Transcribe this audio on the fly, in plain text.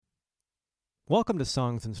Welcome to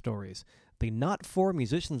Songs and Stories, the not for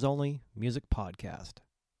musicians only music podcast.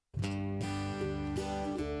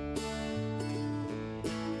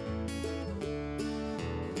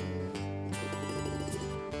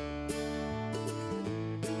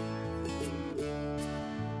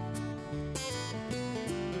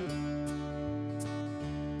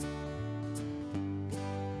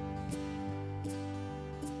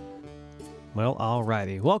 Well,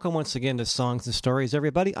 alrighty. Welcome once again to Songs and Stories,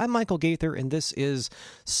 everybody. I'm Michael Gaither, and this is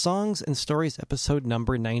Songs and Stories episode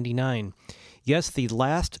number 99. Yes, the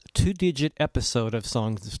last two-digit episode of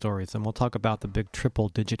Songs and Stories, and we'll talk about the big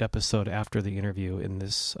triple-digit episode after the interview in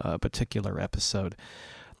this particular episode.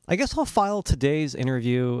 I guess I'll file today's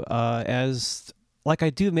interview as, like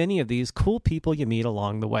I do many of these, cool people you meet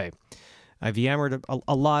along the way. I've yammered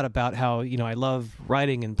a lot about how, I love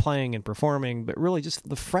writing and playing and performing, but really just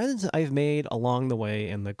the friends I've made along the way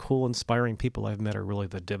and the cool, inspiring people I've met are really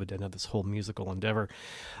the dividend of this whole musical endeavor.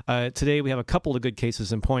 Today we have a couple of good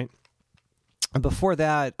cases in point. Before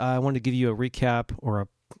that, I wanted to give you a recap or a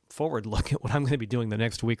forward look at what I'm going to be doing the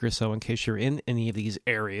next week or so in case you're in any of these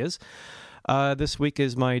areas. This week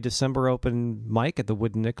is my December open mic at the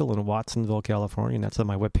Wooden Nickel in Watsonville, California, and that's on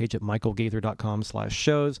my webpage at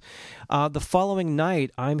michaelgaither.com/shows. The following night,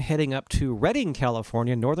 I'm heading up to Redding,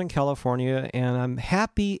 California, Northern California, and I'm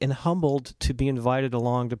happy and humbled to be invited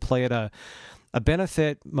along to play at a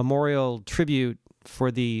benefit memorial tribute for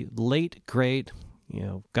the late, great,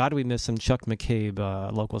 God we miss him, Chuck McCabe, a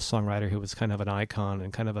local songwriter who was kind of an icon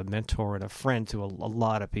and kind of a mentor and a friend to a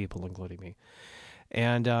lot of people, including me.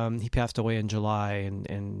 And he passed away in July,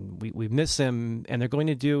 and we miss him. And they're going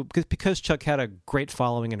to do, because Chuck had a great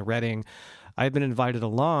following in Redding, I've been invited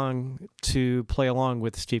along to play along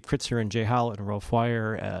with Steve Kritzer and Jay Howlett and Rolf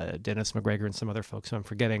Wire, Dennis McGregor, and some other folks who I'm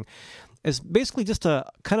forgetting. It's basically just a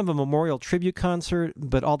kind of a memorial tribute concert,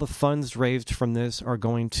 but all the funds raised from this are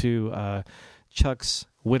going to Chuck's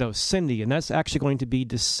widow, Cindy, and that's actually going to be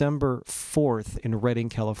December 4th in Redding,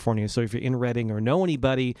 California. So if you're in Redding or know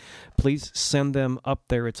anybody, please send them up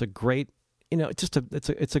there. It's a great,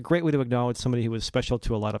 it's a great way to acknowledge somebody who was special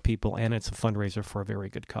to a lot of people, and it's a fundraiser for a very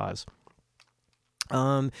good cause.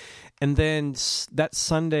 And then that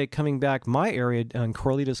Sunday, coming back my area in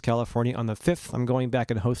Corralitos, California, on the 5th, I'm going back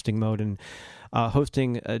in hosting mode and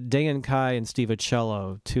hosting Dayan Kai and Steve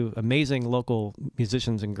Acello, two amazing local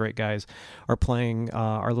musicians and great guys, are playing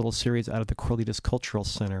our little series out of the Corralitos Cultural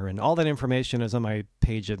Center. And all that information is on my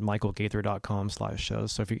page at michaelgaither.com/shows.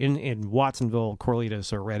 So if you're in Watsonville,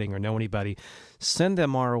 Corralitos, or Redding, or know anybody, send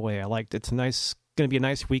them our way. It's going to be a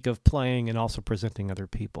nice week of playing and also presenting other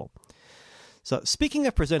people. So speaking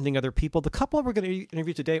of presenting other people, the couple we're going to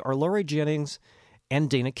interview today are Laurie Jennings and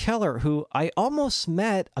Dana Keller, who I almost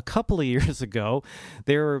met a couple of years ago.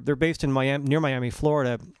 They're based in Miami, near Miami,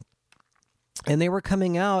 Florida, and they were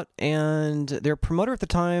coming out, and their promoter at the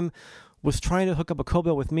time was trying to hook up a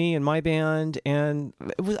co-bill with me and my band, and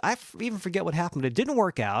I even forget what happened. It didn't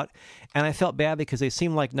work out, and I felt bad because they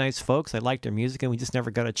seemed like nice folks. I liked their music, and we just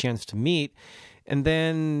never got a chance to meet. And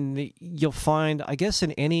then you'll find, I guess,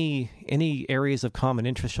 in any areas of common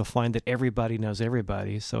interest, you'll find that everybody knows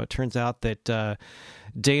everybody. So it turns out that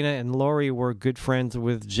Dana and Laurie were good friends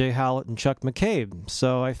with Jay Howlett and Chuck McCabe.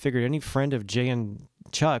 So I figured any friend of Jay and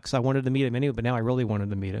Chuck's, I wanted to meet him anyway, but now I really wanted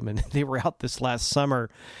to meet him. And they were out this last summer.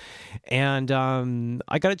 And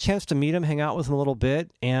I got a chance to meet him, hang out with him a little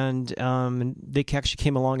bit. And they actually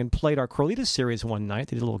came along and played our Corralitos series one night.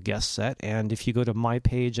 They did a little guest set. And if you go to my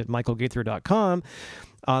page at michaelgaither.com,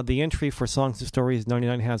 the entry for Songs and Stories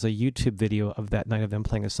 99 has a YouTube video of that night of them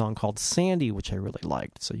playing a song called Sandy, which I really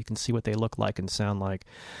liked. So you can see what they look like and sound like.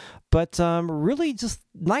 But really just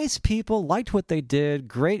nice people, liked what they did,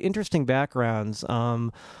 great, interesting backgrounds.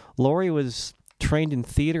 Laurie was trained in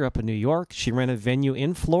theater up in New York. She ran a venue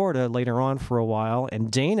in Florida later on for a while. And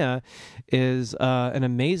Dana is an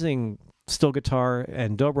amazing steel guitar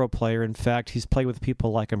and dobro player. In fact, he's played with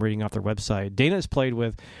people like, I'm reading off their website, Dana's played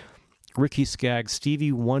with Ricky Skaggs,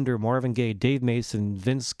 Stevie Wonder, Marvin Gaye, Dave Mason,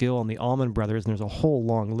 Vince Gill, and the Allman Brothers, and there's a whole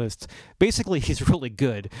long list. Basically, he's really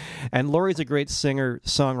good. And Laurie's a great singer,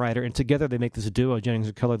 songwriter, and together they make this duo, Jennings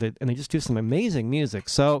and Keller, and they just do some amazing music.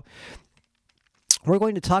 So we're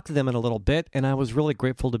going to talk to them in a little bit, and I was really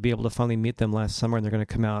grateful to be able to finally meet them last summer, and they're going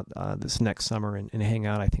to come out this next summer and hang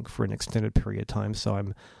out, I think, for an extended period of time. So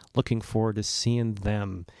I'm looking forward to seeing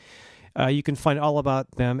them. You can find all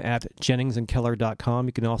about them at jenningsandkeller.com.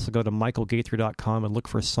 You can also go to michaelgaither.com and look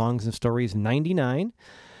for Songs and Stories 99.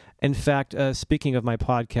 In fact, speaking of my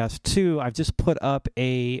podcast too, I've just put up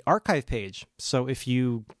a archive page. So if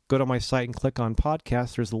you go to my site and click on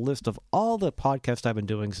podcasts, there's a list of all the podcasts I've been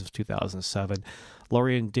doing since 2007.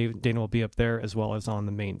 Lori and Dana will be up there as well as on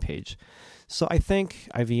the main page. So I think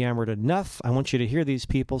I've yammered enough. I want you to hear these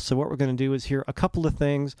people. So what we're going to do is hear a couple of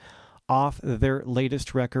things off their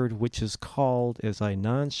latest record, which is called, as I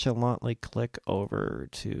nonchalantly click over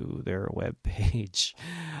to their webpage,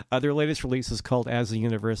 their latest release is called As the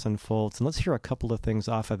Universe Unfolds. And let's hear a couple of things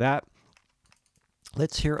off of that.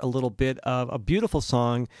 Let's hear a little bit of a beautiful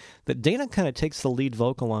song that Dana kind of takes the lead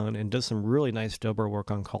vocal on and does some really nice dobro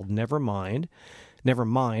work on, called Nevermind,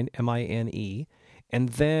 M-I-N-E. And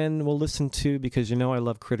then we'll listen to, because you know I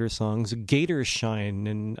love Critter songs, Gator Shine.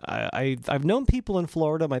 And I've known people in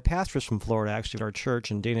Florida. My pastor's from Florida, actually, at our church,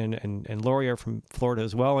 and Dana and Lori are from Florida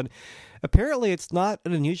as well. And apparently it's not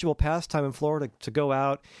an unusual pastime in Florida to go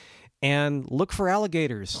out and look for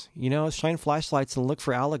alligators. You know, shine flashlights and look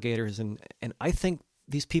for alligators. And I think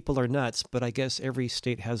these people are nuts, but I guess every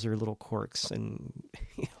state has their little quirks. And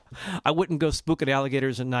you know, I wouldn't go spook at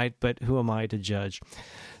alligators at night, but who am I to judge?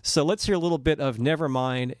 So let's hear a little bit of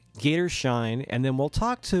Nevermind, Gator Shine, and then we'll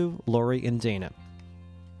talk to Lori and Dana.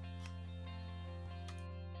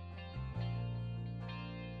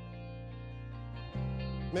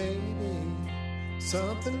 Maybe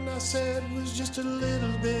something I said was just a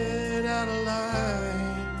little bit out of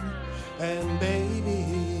line. And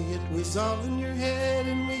baby, it was all in your head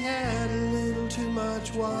and we had a little too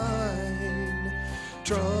much wine.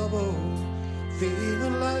 Trouble,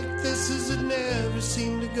 feeling like this as it never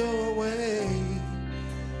seemed to go away.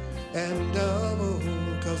 And double,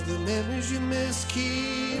 cause the memories you miss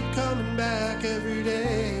keep coming back every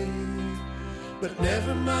day. But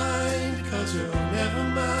never mind, cause you're never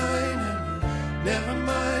mine. And never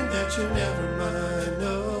mind that you're never mine.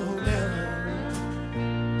 No, never.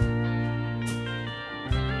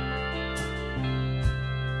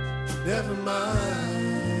 Never mind.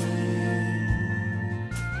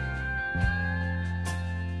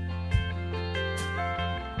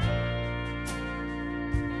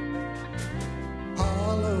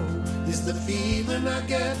 Hollow is the feeling I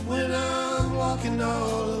get when I'm walking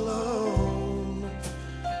all alone.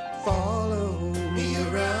 Follow me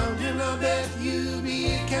around and I bet you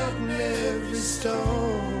be counting every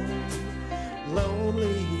stone.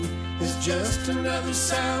 Lonely is just another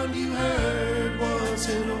sound you heard once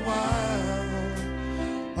in a while.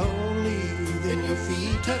 Only then your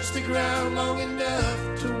feet touch the ground long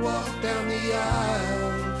enough to walk down the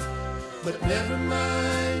aisle. But never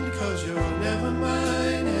mind, cause you're never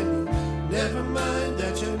mine. And never mind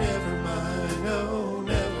that you're never mine. No,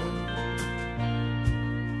 never.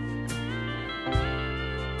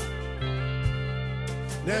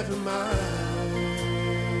 Never mind.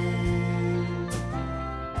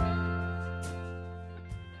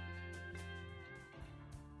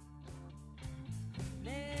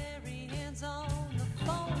 Mary Ann's on the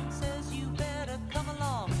phone, says you better come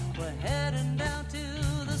along. We're heading down to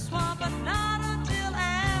the swamp, but not until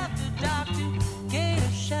after dark to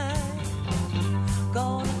Gator Shine.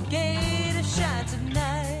 Gonna Gator Shine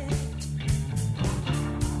tonight.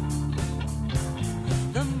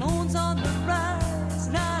 The moon's on the rise,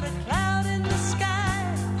 not a cloud in the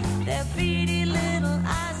sky. Their beady little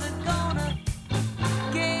eyes are gonna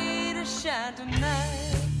Gator Shine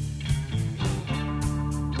tonight.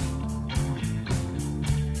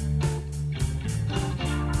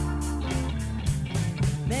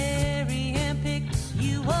 Mary Ann picks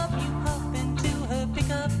you up, you hop into her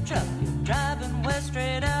pickup truck. You're driving west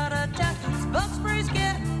straight out of town. Smoke spray's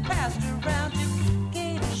getting passed around to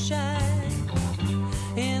Gator Shine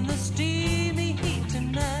in the steamy heat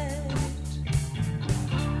tonight.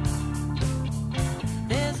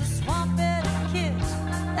 There's a swamp etiquette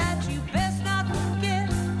that you best not forget.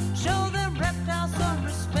 Show them reptiles some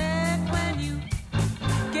respect when you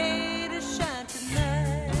Gator Shine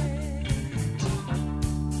tonight.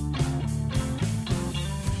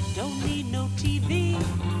 Don't need no TV,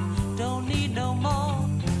 don't need no mall,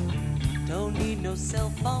 don't need no cell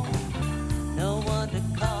phone, no one to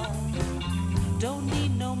call. Don't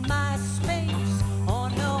need no MySpace or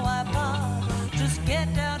no iPod. Just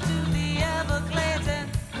get down to the Everglades and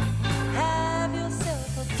have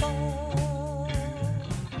yourself a ball.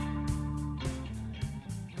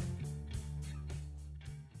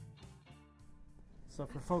 So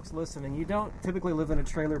for folks listening, you don't typically live in a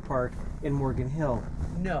trailer park in Morgan Hill.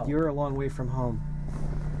 No. You're a long way from home.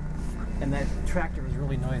 And that tractor is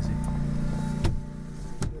really noisy.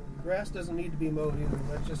 Grass doesn't need to be mowed either.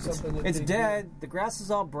 That's just something that It's they dead. The grass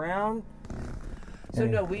is all brown. So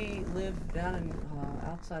no, we live down in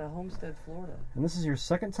outside of Homestead, Florida. And this is your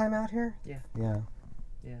second time out here? Yeah. Yeah.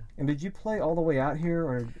 Yeah. And did you play all the way out here,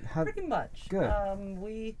 or how? Pretty much. Good.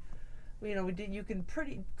 We did. You can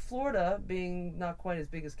Florida being not quite as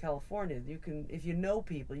big as California. You can, if you know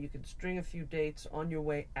people, you can string a few dates on your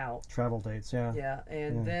way out. Travel dates, yeah. Yeah,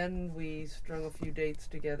 and then we strung a few dates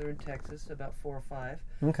together in Texas, about 4 or 5.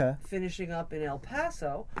 Okay. Finishing up in El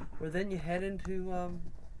Paso, where then you head into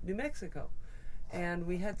New Mexico. And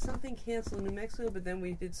we had something canceled in New Mexico, but then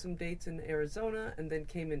we did some dates in Arizona, and then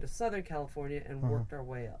came into Southern California and worked our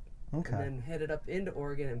way up. Okay. And then headed up into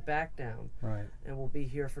Oregon and back down. Right. And we'll be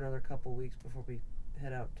here for another couple of weeks before we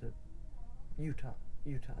head out to Utah.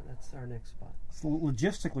 That's our next spot. So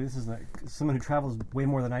logistically, this is like someone who travels way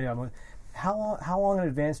more than I do. How long in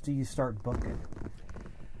advance do you start booking?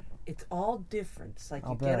 It's all different. It's like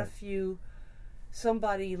I'll get a bet. few.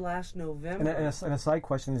 Somebody last November. And a side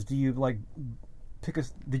question is: do you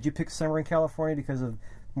did you pick summer in California because of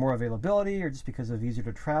more availability, or just because of easier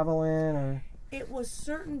to travel in, or? It was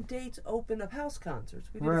certain dates opened up house concerts.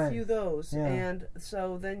 We did Right. a few of those, Yeah. and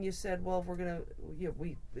so then you said, well, if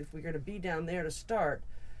we're gonna be down there to start,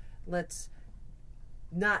 let's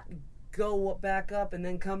not go back up and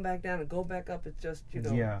then come back down and go back up. It's just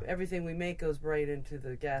everything we make goes right into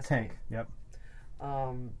the gas Tank. Yep.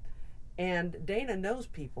 And Dana knows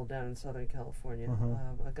people down in Southern California.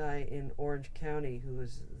 A guy in Orange County who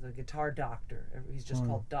is the guitar doctor. He's just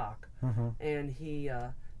called Doc, and he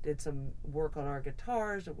did some work on our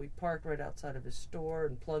guitars, and we parked right outside of his store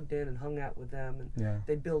and plugged in and hung out with them. And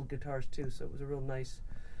they build guitars too, so it was a real nice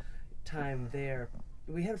time there.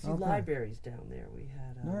 We had a few libraries down there. We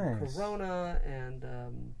had Nice. Corona and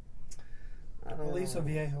Aliso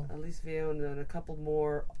Viejo. and then a couple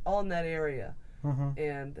more, all in that area.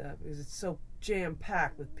 And because it's so jam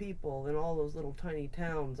packed with people in all those little tiny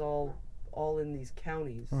towns, all in these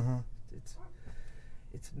counties,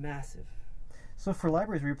 it's massive. So for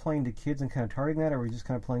libraries, were you playing to kids and kind of targeting that, or were you just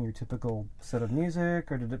kind of playing your typical set of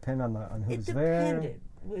music, or did it depend on who's It there?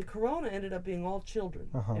 depended. Corona ended up being all children,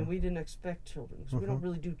 and we didn't expect children because we don't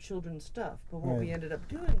really do children's stuff. But what we ended up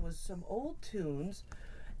doing was some old tunes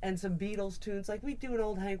and some Beatles tunes, like we do an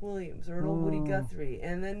old Hank Williams or an old Woody Guthrie,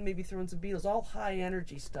 and then maybe throw in some Beatles, all high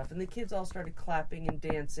energy stuff. And the kids all started clapping and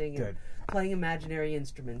dancing and playing imaginary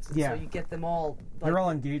instruments. And so you get them all. They're all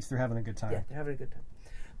engaged. They're having a good time. Yeah, they're having a good time.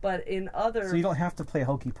 But in other... So you don't have to play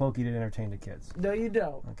hokey pokey to entertain the kids. No, you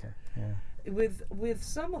don't. Okay, yeah. With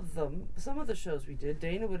some of them, some of the shows we did,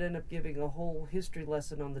 Dana would end up giving a whole history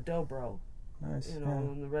lesson on the dobro. Nice.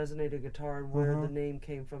 On the resonator guitar and where the name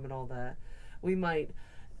came from and all that. We might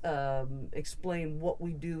explain what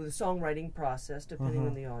we do, the songwriting process, depending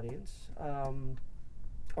on the audience.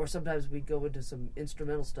 Or sometimes we go into some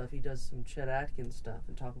instrumental stuff. He does some Chet Atkins stuff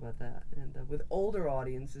and talk about that. And with older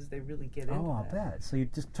audiences, they really get into that. Oh, I'll bet. So you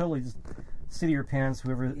just totally sit to your pants,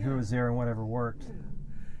 who was there and whatever worked.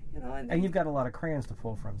 Yeah. And you've got a lot of crayons to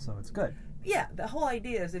pull from, so it's good. Yeah, the whole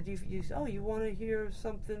idea is that you want to hear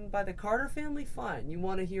something by the Carter family? Fine. You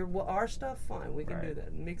want to hear our stuff? Fine. We can do that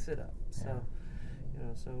and mix it up. So,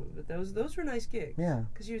 but those were nice gigs. Yeah.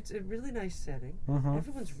 Because it's a really nice setting.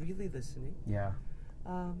 Everyone's really listening. Yeah.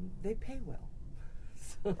 They pay well.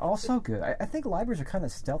 Also good. I think libraries are kind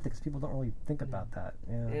of stealthy because people don't really think about that.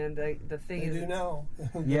 Yeah. And the thing They is, do now.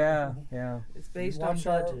 Yeah. it's based on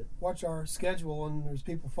budget. Watch our schedule, and there's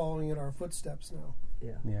people following in our footsteps now.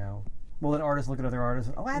 Yeah. Well, then artists look at other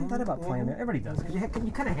artists and, I hadn't thought about playing there. Everybody does. Because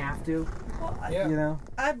you kind of have to. Well,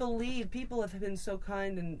 I believe people have been so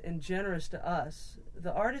kind and generous to us.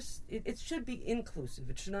 The artists, it should be inclusive.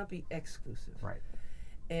 It should not be exclusive. Right.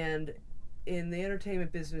 And in the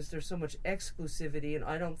entertainment business, there's so much exclusivity, and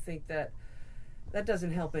I don't think that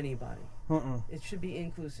doesn't help anybody. It should be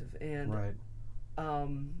inclusive. And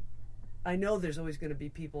I know there's always going to be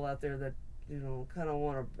people out there that kind of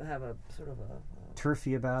want to have a sort of a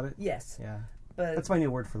turfy about it. Yes. Yeah. But that's my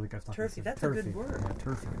new word for the guys. Turfy. That's turfy. A good word. Yeah,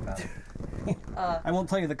 turfy about it. I won't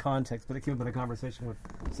tell you the context, but it came up in a conversation with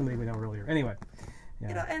somebody we know earlier. Anyway.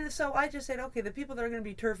 Yeah. And so I just said, okay, the people that are going to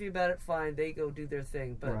be turfy about it, fine, they go do their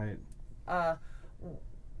thing. But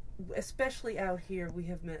especially out here, we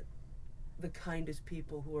have met the kindest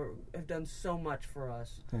people who have done so much for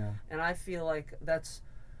us. Yeah. And I feel like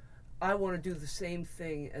I want to do the same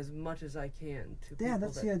thing as much as I can to people. Yeah,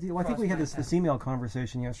 that's the idea. Well, I think we had this email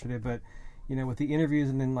conversation yesterday, but with the interviews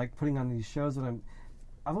and then putting on these shows that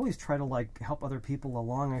I've always tried to help other people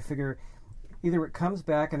along. I figure either it comes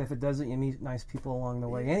back, and if it doesn't, you meet nice people along the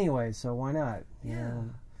way anyway. So why not? Yeah.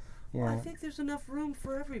 Well, I think there's enough room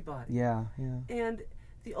for everybody. Yeah. And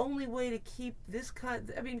the only way to keep this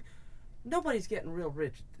kind, nobody's getting real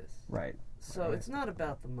rich at this. Right. So Right. it's not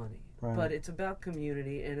about the money, Right. but it's about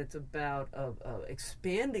community, and it's about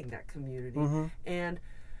expanding that community. Mm-hmm. And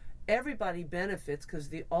everybody benefits because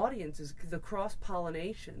the audience is the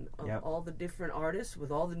cross-pollination of Yep. all the different artists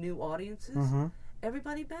with all the new audiences. Mm-hmm.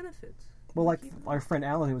 Everybody benefits. Well, like our friend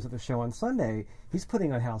Alan, who was at the show on Sunday, he's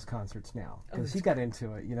putting on house concerts now because that's he got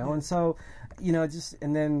into it, And so,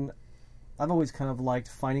 and then I've always kind of liked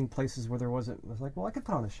finding places where there wasn't. I was like, well, I could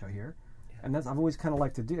put on a show here, and that's I've always kind of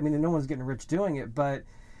liked to do. I mean, no one's getting rich doing it, but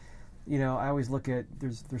I always look at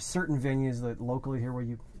there's certain venues that locally here where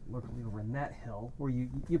locally over in that hill where you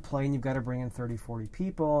play and you've got to bring in 30, 40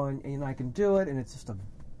 people, and I can do it, and it's just a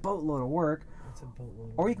boatload of work. It's a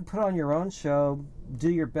boatload. Or you can put on your own show, do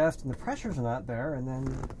your best, and the pressures are not there, and then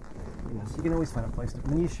so you can always find a place to.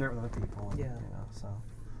 Then you share it with other people. And, Yeah. So.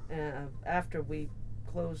 And after we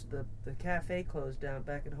closed the cafe closed down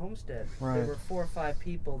back at Homestead, Right. there were 4 or 5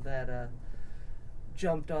 people that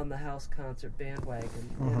jumped on the house concert bandwagon.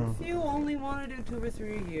 And a few only want to do 2 or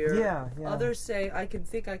 3 a year. Yeah. Others say I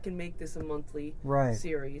can make this a monthly Right.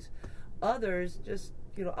 series. Others just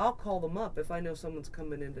I'll call them up if I know someone's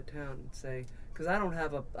coming into town and say, because I don't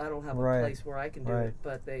have a Right. place where I can do Right. it,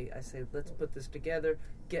 but I say, let's put this together,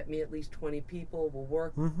 get me at least 20 people, we'll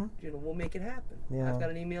work, Mm-hmm. we'll make it happen. Yeah. I've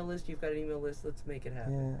got an email list, you've got an email list, let's make it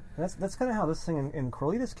happen. Yeah, that's kind of how this thing in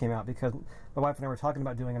Corlitas came out, because my wife and I were talking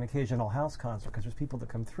about doing an occasional house concert because there's people that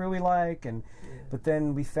come through we like, but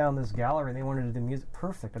then we found this gallery and they wanted to do music.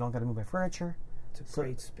 Perfect. I don't got to move my furniture. It's a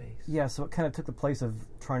great space. Yeah, so it kind of took the place of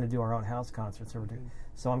trying to do our own house concerts.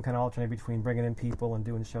 So I'm kind of alternating between bringing in people and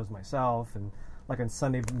doing shows myself, and like on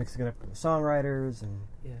Sunday mixing it up with the songwriters and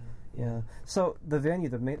yeah. So the venue,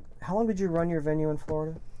 how long did you run your venue in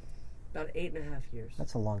Florida? About 8.5 years.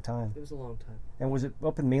 That's a long time. It was a long time. And was it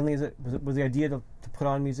open mainly? Was the idea to put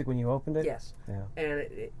on music when you opened it? Yes. Yeah.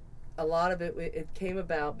 And a lot of it came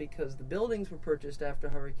about because the buildings were purchased after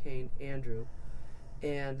Hurricane Andrew,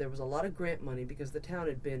 and there was a lot of grant money because the town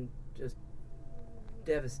had been just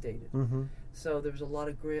devastated. Mm-hmm. So there was a lot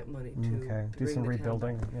of grant money to do bring some the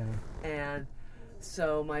rebuilding. town back. Yeah. And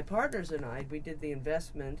so my partners and we did the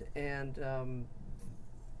investment, and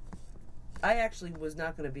I actually was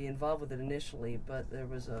not going to be involved with it initially, but there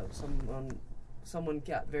was someone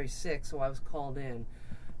got very sick, so I was called in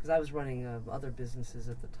because I was running other businesses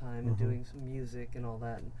at the time and doing some music and all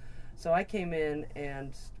that. And so I came in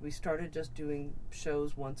and we started just doing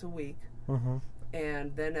shows once a week. Mm-hmm.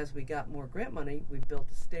 And then as we got more grant money, we built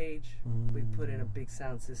a stage. We put in a big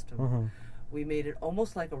sound system. Mm-hmm. We made it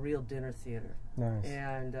almost like a real dinner theater. Nice.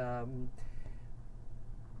 And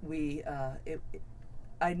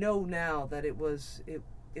I know now that it was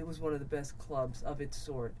one of the best clubs of its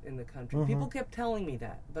sort in the country. Mm-hmm. People kept telling me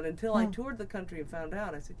that, but until I toured the country and found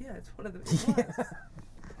out, I said, "Yeah, it's one of the." It was.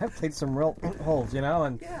 I've played some real holes,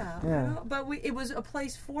 and Yeah. But it was a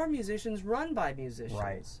place for musicians, run by musicians.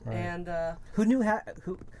 Right. And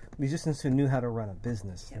musicians who knew how to run a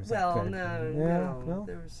business. There's that well, good- no,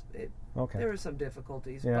 there was Okay. there were some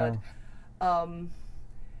difficulties, Yeah. but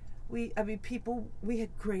we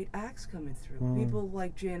had great acts coming through. People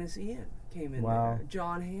like Janice Ian came in Wow. there,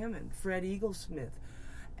 John Hammond, Fred Eaglesmith,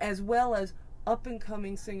 as well as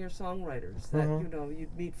up-and-coming singer-songwriters that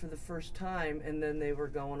you'd meet for the first time, and then they were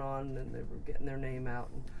going on and they were getting their name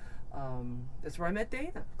out. And that's where I met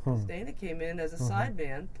Dana. 'Cause Dana came in as a side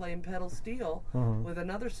band playing pedal steel with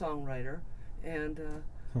another songwriter, and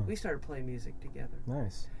we started playing music together.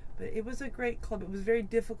 Nice. But it was a great club. It was very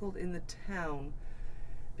difficult in the town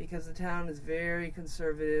because the town is very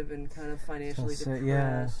conservative and kind of financially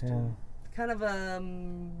depressed. Yeah. And kind of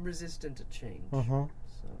resistant to change. Uh-huh.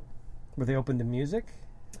 So Were they open to music?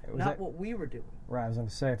 what we were doing. Right, I was going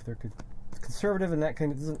to say, if they're conservative and that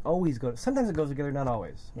kind of doesn't always go. Sometimes it goes together, not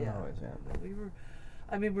always. Not always. Yeah. No,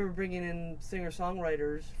 we were bringing in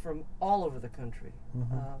singer-songwriters from all over the country.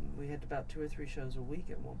 We had about 2 or 3 shows a week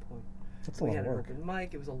at one point. That's a We lot had of an work. open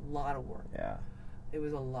mic. It was a lot of work. Yeah. It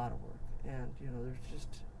was a lot of work. And, there's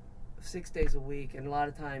just 6 days a week. And a lot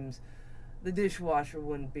of times the dishwasher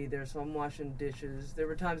wouldn't be there, so I'm washing dishes. There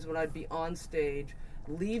were times when I'd be on stage,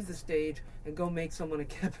 leave the stage, and go make someone a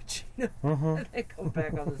cappuccino, and then come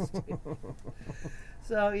back on the stage.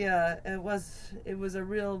 So, yeah, it was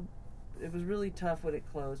really tough when it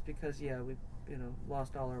closed because, we,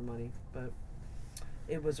 lost all our money. But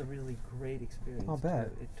it was a really great experience. I'll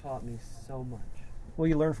bet. Too. It taught me so much. Well,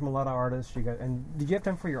 you learned from a lot of artists. And did you have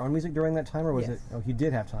time for your own music during that time, or was Yes. it? Oh, you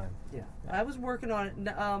did have time. Yeah, I was working on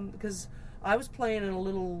it because I was playing in a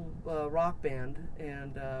little rock band,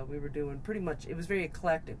 and we were doing pretty much. It was very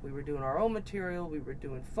eclectic. We were doing our own material. We were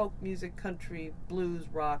doing folk music, country, blues,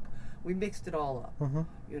 rock, we mixed it all up. Mm-hmm.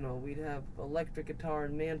 You know, we'd have electric guitar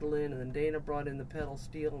and mandolin, and then Dana brought in the pedal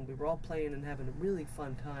steel, and we were all playing and having a really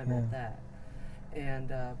fun time at that.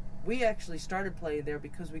 And we actually started playing there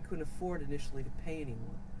because we couldn't afford initially to pay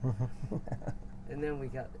anyone. And then we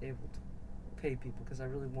got able to pay people because I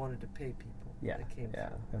really wanted to pay people that came through.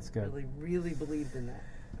 That's good. Really, really believed in that.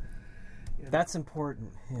 You know? That's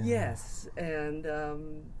important. Yeah. Yes, and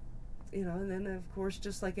you know, and then of course,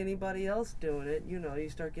 just like anybody else doing it, you know, you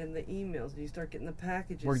start getting the emails, and you start getting the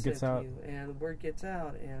packages Word sent gets to out. you, and the word gets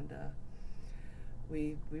out, and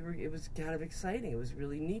we were. It was kind of exciting. It was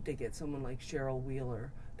really neat to get someone like Cheryl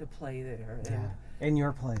Wheeler to play there. And, in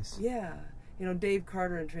your place. Yeah, you know, Dave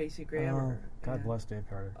Carter and Tracy Grammer. God bless Dave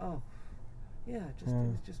Carter. Oh, yeah, it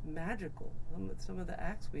was just magical. Some of the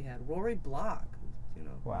acts we had, Rory Block, you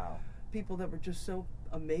know. Wow. People that were just so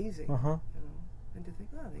amazing, you know, and to think,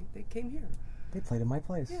 oh, they came here. They played in my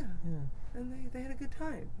place. Yeah. And they had a good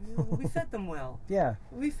time. You know, we fed them well. Yeah.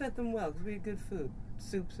 We fed them well because we had good food,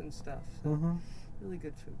 soups and stuff. So really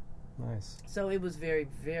good food. Nice. So it was very,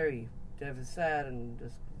 very sad and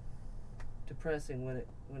just depressing when it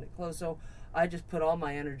closed. So I just put all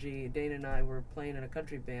my energy. Dana and I were playing in a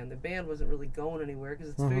country band. The band wasn't really going anywhere because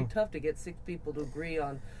it's very tough to get 6 people to agree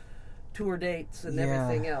on tour dates and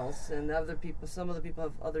everything else, and some other people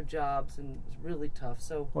have other jobs, and it's really tough.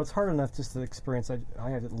 So well, it's hard enough just the experience I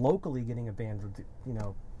had locally getting a band with, you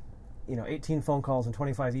know, 18 phone calls and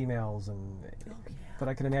 25 emails, and but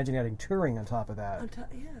I can imagine adding touring on top of that.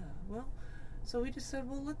 Well, so we just said,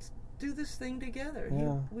 well, let's do this thing together.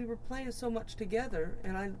 Yeah. We were playing so much together,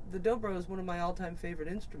 and the dobro is one of my all-time favorite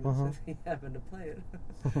instruments. If he happened to play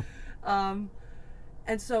it.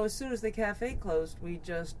 And so as soon as the cafe closed, we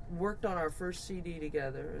just worked on our first CD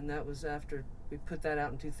together, and that was after we put that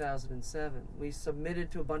out in 2007. We submitted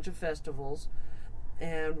to a bunch of festivals,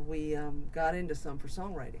 and we got into some for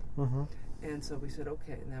songwriting. And so we said,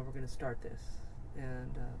 okay, now we're going to start this.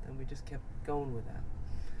 And then we just kept going with that.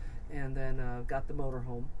 And then got the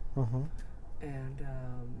motorhome. And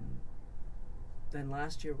then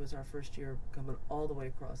last year was our first year coming all the way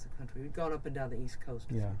across the country. We'd gone up and down the East Coast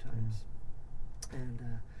a few times. And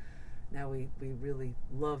now we really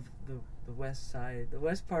love the west side, the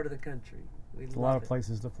west part of the country. There's a lot of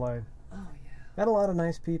places to play. Oh, yeah. Met a lot of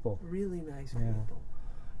nice people. Really nice people.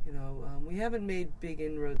 You know, we haven't made big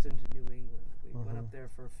inroads into New England. We went up there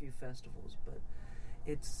for a few festivals, but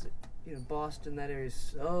it's, you know, Boston, that area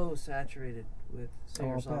is so saturated with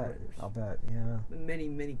singer-songwriters. I'll bet, yeah. Many,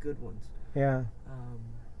 many good ones. Yeah.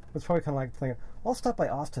 It's probably kind of like playing, I'll stop by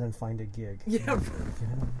Austin and find a gig. Yeah.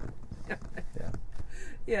 Yeah.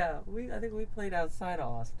 Yeah, I think we played outside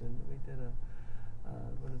Austin. We did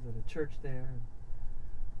a church there.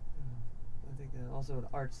 I think also an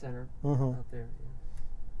art center out there.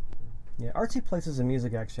 Yeah, artsy places and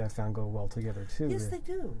music actually I found go well together too. Yes, they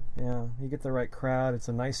do. Yeah, you get the right crowd. It's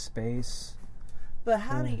a nice space. But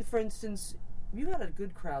how do you, for instance, you had a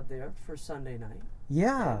good crowd there for Sunday night.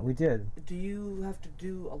 Yeah, we did. Do you have to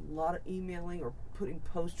do a lot of emailing or putting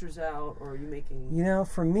posters out, or are you making... You know,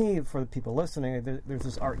 for me, for the people listening, there's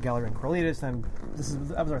this art gallery in Corlitas, and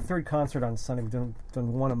that was our third concert on Sunday. We've done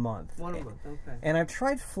one a month. One a month, okay. And I've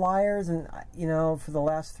tried flyers, and, you know, for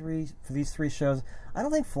these 3 shows, I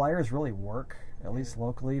don't think flyers really work, at least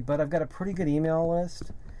locally, but I've got a pretty good email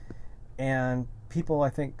list, and people, I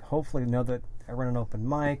think, hopefully know that I run an open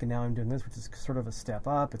mic, and now I'm doing this, which is sort of a step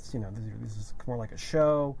up. It's, you know, this is more like a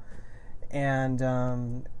show. And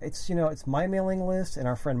it's, you know, it's my mailing list, and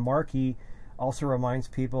our friend Marky also reminds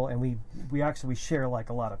people, and we share like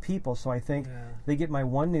a lot of people, so I think they get my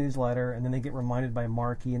one newsletter, and then they get reminded by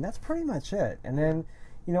Marky, and that's pretty much it. And then,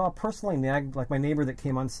 you know, I'll personally nag, like my neighbor that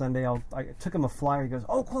came on Sunday, I took him a flyer, he goes,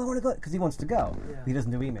 oh, cool, I want to go, because he wants to go. Yeah. He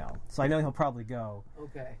doesn't do email, so I know he'll probably go.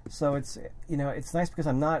 Okay. So it's, you know, it's nice because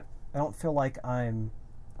I don't feel like I'm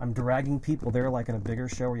dragging people there like in a bigger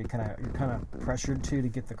show where you're kind of pressured to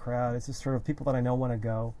get the crowd. It's just sort of people that I know want to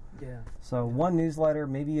go. Yeah. So one newsletter,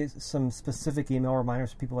 maybe some specific email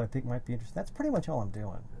reminders for people I think might be interested. That's pretty much all I'm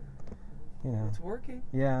doing. You know. It's working.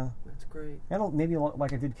 Yeah. That's great. And maybe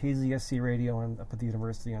like I did KZSC radio up at the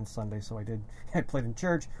university on Sunday. So I played in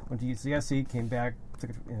church, went to UCSC, came back,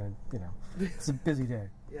 took it. You know, it's a busy day.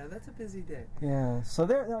 Yeah, that's a busy day. Yeah, so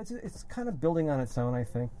it's kind of building on its own, I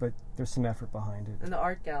think, but there's some effort behind it. And the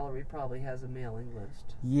art gallery probably has a mailing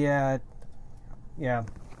list. Yeah.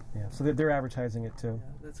 So they're advertising it too.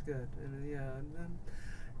 Yeah, that's good.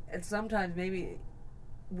 And sometimes maybe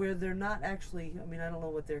where they're not actually, I mean, I don't know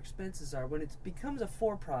what their expenses are. When it becomes a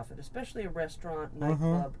for-profit, especially a restaurant,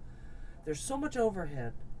 nightclub, there's so much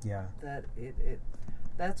overhead. Yeah. That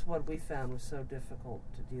that's what we found was so difficult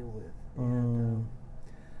to deal with. And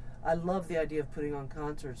I love the idea of putting on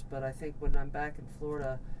concerts, but I think when I'm back in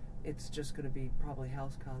Florida, it's just going to be probably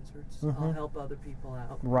house concerts. Mm-hmm. I'll help other people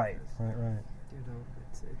out. Right. You know,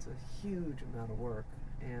 it's a huge amount of work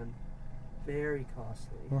and very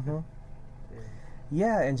costly. Mm-hmm.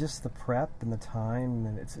 Yeah, and just the prep and the time,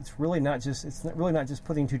 and it's really not just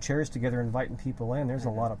putting two chairs together and inviting people in. There's a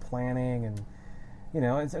lot of planning, and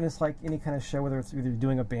it's like any kind of show, whether it's either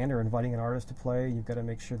doing a band or inviting an artist to play. You've got to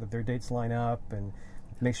make sure that their dates line up and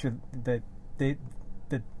make sure that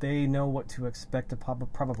they know what to expect to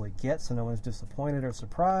probably get, so no one's disappointed or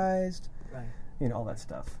surprised. Right. All that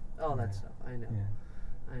stuff. All that stuff. I know.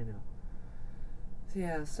 Yeah. I know.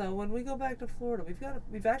 Yeah, so when we go back to Florida,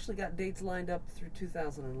 we've actually got dates lined up through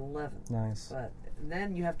 2011. Nice. But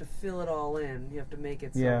then you have to fill it all in. You have to make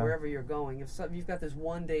it so wherever you're going. If you've got this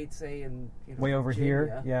one date, say in way over Virginia,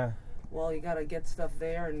 here, yeah. Well, you got to get stuff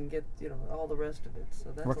there and get all the rest of it.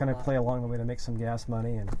 So that's we're going to play along the way to make some gas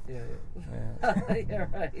money and yeah,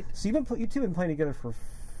 right. So you two have been playing together for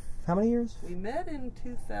how many years? We met in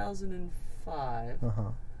 2005.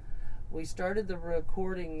 Uh-huh. We started the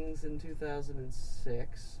recordings in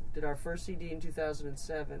 2006, did our first CD in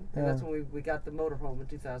 2007, and that's when we got the motorhome in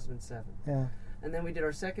 2007. Yeah. And then we did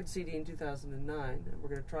our second CD in 2009, and we're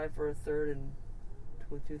going to try for a third in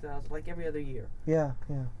 2000, like every other year. Yeah.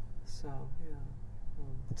 So, yeah.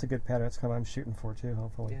 It's a good pattern. That's kind of what I'm shooting for, too,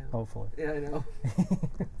 hopefully. Yeah. Hopefully. Yeah, I know.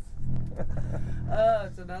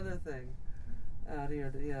 It's another thing out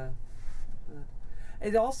here, yeah.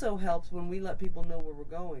 It also helps when we let people know where we're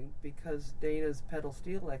going, because Dana's pedal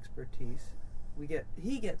steel expertise,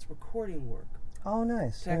 he gets recording work. Oh,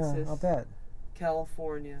 nice. Texas, yeah, I'll bet.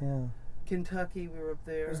 California, Kentucky, we were up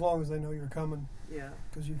there. As long as they know you're coming. Yeah.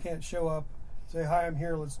 Because you can't show up, say, hi, I'm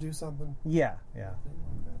here, let's do something. Yeah.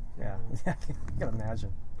 I can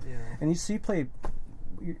imagine. Yeah. And you play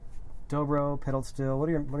dobro, pedal steel. What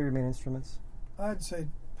are your main instruments? I'd say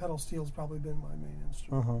pedal steel's probably been my main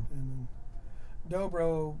instrument. Uh-huh. And then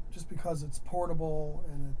dobro, just because it's portable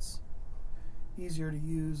and it's easier to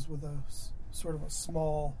use with a sort of a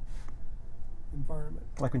small environment.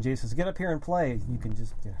 Like when Jay says, get up here and play, you can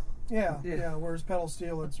just, Yeah, whereas pedal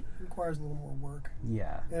steel, it requires a little more work.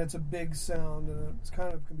 Yeah. And it's a big sound, and it's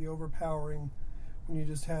kind of can be overpowering when you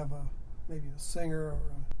just have maybe a singer or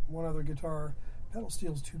one other guitar. Pedal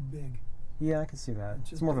steel's too big. Yeah, I can see that.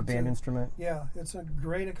 It's more of a band instrument. Yeah, it's a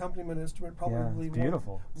great accompaniment instrument. Probably it's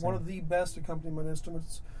beautiful. One of the best accompaniment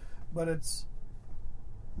instruments, but it's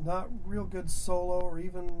not real good solo or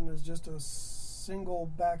even as just a single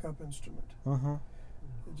backup instrument. Uh-huh.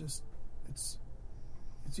 It's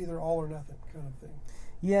either all or nothing kind of thing.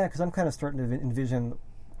 Yeah, because I'm kind of starting to envision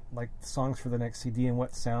like songs for the next CD and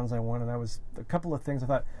what sounds I want, and I was a couple of things I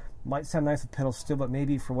thought might sound nice with pedal steel, but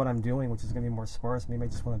maybe for what I'm doing, which is going to be more sparse, maybe I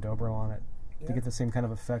just want a dobro on it to get the same kind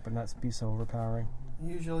of effect, but not be so overpowering.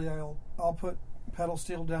 Usually I'll put pedal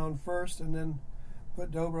steel down first and then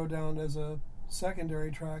put dobro down as a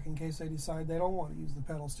secondary track in case they decide they don't want to use the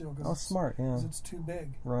pedal steel because smart, yeah, it's too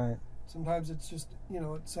big. Right. Sometimes it's just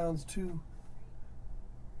it sounds too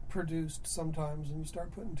produced sometimes, and you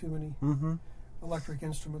start putting too many electric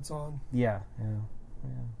instruments on. Yeah.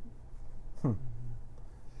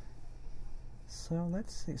 So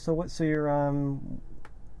let's see. So you're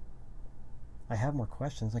I have more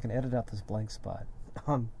questions. I can edit out this blank spot.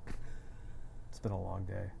 It's been a long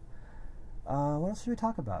day. What else should we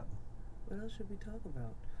talk about?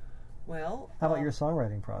 Well, how about your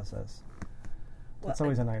songwriting process? That's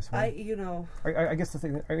always a nice one. I guess the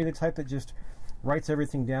thing, are you the type that just writes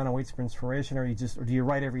everything down and waits for inspiration, or do you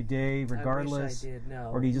write every day regardless? I wish I did. No.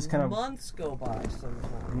 Or do you just kind of months go by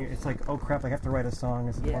sometimes? And it's like, oh crap, I have to write a song.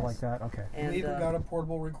 Is it more like that? Okay. And we even got a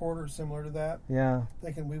portable recorder similar to that. Yeah.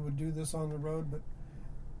 Thinking we would do this on the road, but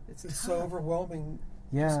it's so overwhelming.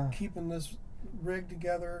 Yeah. Just keeping this rig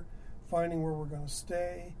together, finding where we're going to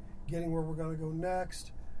stay, getting where we're going to go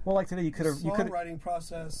next. Well, like today, the songwriting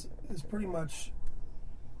process is pretty much,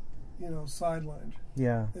 sidelined.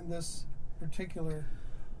 Yeah. In this particular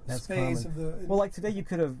That's space common. of the. Well, like today, you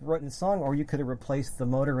could have written a song, or you could have replaced the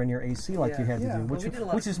motor in your AC like you had to do,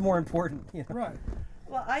 which is more important. Right.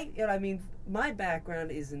 Well, my background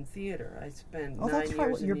is in theater. I spent 9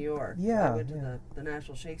 years in New York. Yeah. I went to the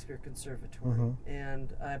National Shakespeare Conservatory,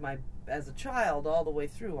 and as a child, all the way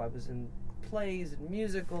through, I was in plays and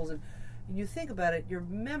musicals, and you think about it, you're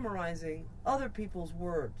memorizing other people's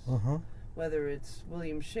words. Whether it's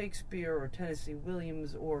William Shakespeare or Tennessee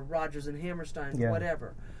Williams or Rodgers and Hammerstein,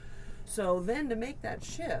 whatever. So then to make that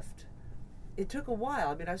shift, it took a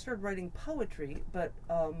while. I started writing poetry, but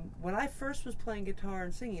when I first was playing guitar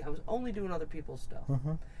and singing, I was only doing other people's stuff.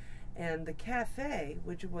 And the cafe,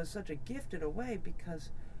 which was such a gift in a way,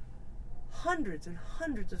 because hundreds and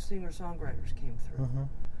hundreds of singer-songwriters came through.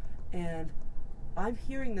 And I'm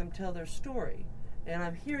hearing them tell their story, and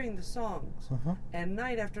I'm hearing the songs, and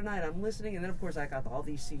night after night I'm listening, and then of course I got all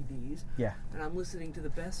these CDs, and I'm listening to the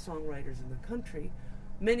best songwriters in the country,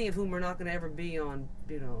 many of whom are not going to ever be on,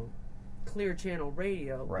 Clear Channel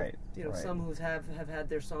radio, right? Some who have had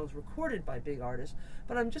their songs recorded by big artists,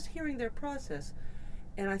 but I'm just hearing their process,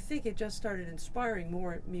 and I think it just started inspiring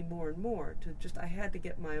me more and more to just, I had to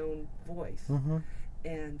get my own voice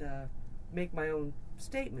and make my own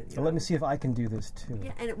statement. So let me see if I can do this too.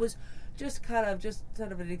 Yeah, and it was just kind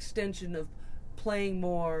of an extension of playing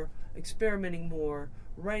more, experimenting more,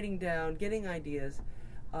 writing down, getting ideas.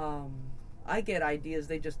 I get ideas.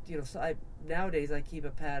 They just, nowadays I keep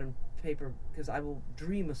a pad and paper because I will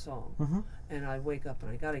dream a song, and I wake up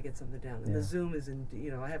and I got to get something down. And the Zoom is in,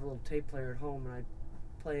 I have a little tape player at home, and I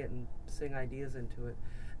play it and sing ideas into it.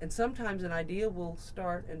 And sometimes an idea will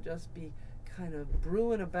start and just be kind of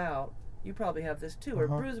brewing about. You probably have this too, or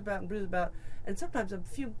brews about, and sometimes a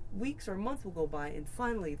few weeks or a month will go by, and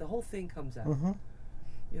finally the whole thing comes out.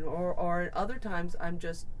 Or at other times I'm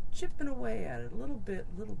just chipping away at it, little bit,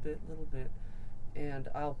 and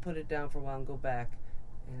I'll put it down for a while and go back.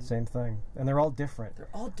 And same thing, and they're all different.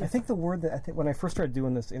 I think the word that when I first started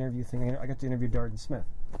doing this interview thing, I got to interview Darden Smith,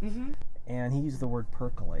 and he used the word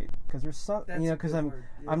percolate because there's some, because I'm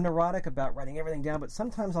neurotic about writing everything down, but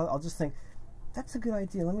sometimes I'll just think that's a good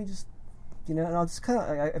idea. Let me just. And I'll just kind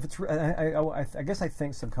of, if it's, I guess I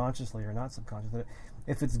think subconsciously or not subconsciously, that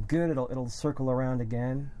if it's good, it'll circle around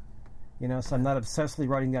again, so I'm not obsessively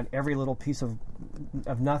writing down every little piece of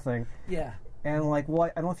nothing. Yeah. And I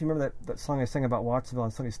don't know if you remember that song I sang about Wattsville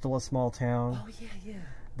and Sunny's Still a Small Town. Oh, yeah.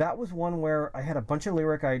 That was one where I had a bunch of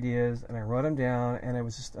lyric ideas and I wrote them down, and it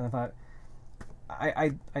was just, and I thought,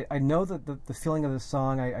 I know that the feeling of the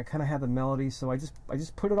song, I kind of had the melody, so I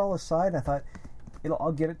just put it all aside, and I thought,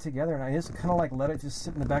 I'll get it together, and I just kind of let it just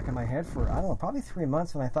sit in the back of my head for, I don't know, probably 3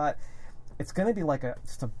 months, and I thought it's going to be like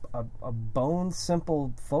just a bone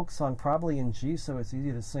simple folk song, probably in G, so it's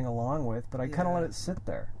easy to sing along with, but I kind of let it sit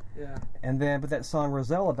there. Yeah. And then, but that song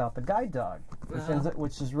Roselle about the guide dog,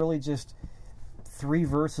 which is really just 3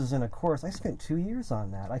 verses and a chorus. I spent 2 years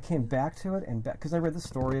on that. I came back to it and because I read the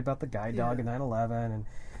story about the guide dog in 9/11,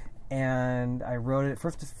 and I wrote it.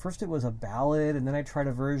 First it was a ballad, and then I tried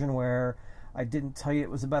a version where I didn't tell you it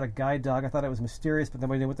was about a guide dog. I thought it was mysterious, but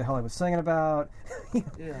nobody knew what the hell I was singing about.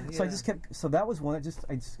 So I just kept. So that was one. I just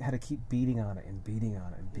had to keep beating on it and beating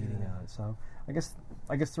on it and beating on it. So I guess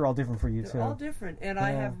they're all different for you too. They're all different, and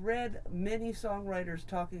I have read many songwriters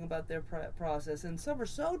talking about their process, and some are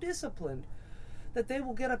so disciplined that they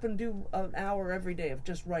will get up and do an hour every day of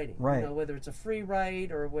just writing. Right. Whether it's a free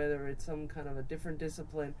write or whether it's some kind of a different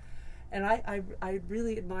discipline, and I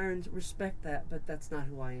really admire and respect that, but that's not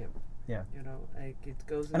who I am. Yeah, it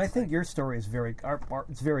goes. And I think your story is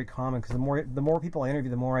it's very common because the more people I interview,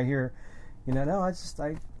 the more I hear, who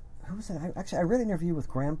was it? I read an interview with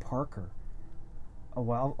Graham Parker a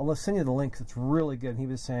while. I'll send you the link. It's really good. And he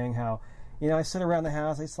was saying how, I sit around the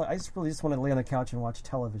house. I just really want to lay on the couch and watch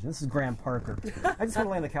television. This is Graham Parker. I just want to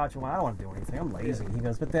lay on the couch and I don't want to do anything. I'm lazy. He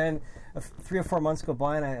goes, but then 3 or 4 months go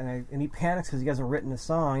by and he panics because he hasn't written a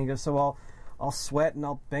song. He goes, so I'll sweat and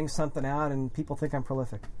I'll bang something out and people think I'm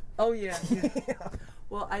prolific. Oh, yeah.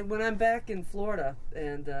 Well, when I'm back in Florida,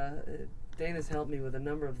 and Dana's helped me with a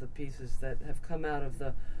number of the pieces that have come out of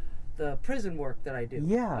the prison work that I do.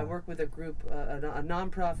 Yeah. I work with a group, a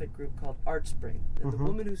nonprofit group called Art Spring. And the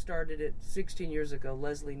woman who started it 16 years ago,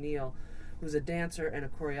 Leslie Neal, who's a dancer and a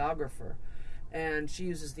choreographer, and she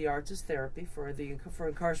uses the arts as therapy for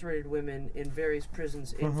incarcerated women in various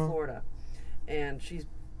prisons in Florida. And she's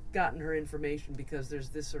gotten her information because there's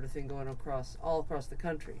this sort of thing going all across the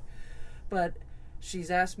country. But she's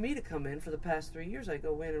asked me to come in for the past 3 years. I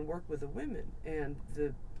go in and work with the women, and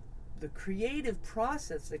the creative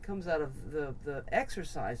process that comes out of the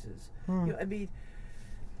exercises.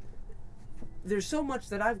 There's so much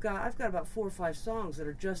that I've got about 4 or 5 songs that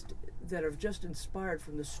are just inspired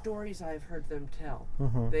from the stories I've heard them tell.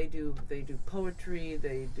 They do poetry,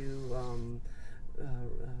 they do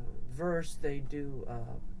verse, they do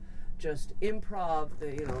just improv.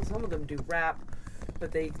 Some of them do rap,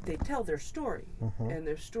 but they tell their story, and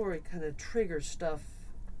their story kind of triggers stuff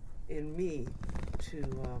in me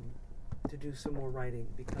to do some more writing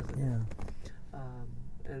because of it.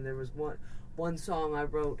 And there was one song I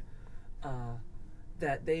wrote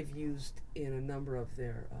that they've used in a number of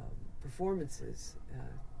their performances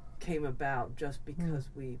came about just because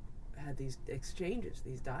we had these exchanges,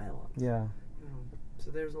 these dialogues. Yeah. So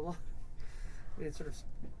there's a lot. It's sort of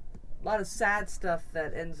a lot of sad stuff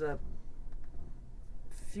that ends up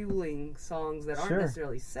fueling songs that aren't Sure.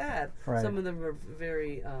 necessarily sad. Right. Some of them are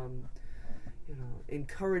very,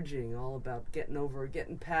 encouraging, all about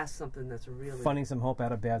getting past something that's really Finding some hope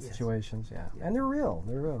out of bad Yes. situations, yeah. Yeah. And they're real.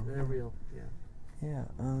 They're real. Yeah. Yeah.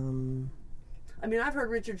 I mean, I've heard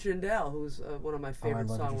Richard Shindell, who's one of my favorite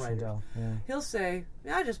I love Richard songwriters. Shindell, yeah. He'll say,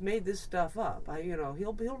 "I just made this stuff up."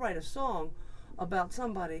 He'll write a song about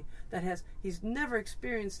somebody that he's never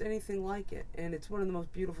experienced anything like it, and it's one of the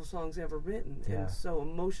most beautiful songs ever written, Yeah. and so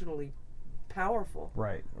emotionally powerful.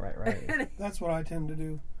 Right. That's what I tend to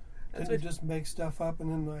do. That's Tend what- to just make stuff up, and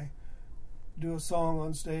then I do a song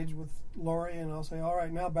on stage with Lori, and I'll say, "All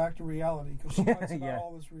right, now back to reality," because she talks about Yeah.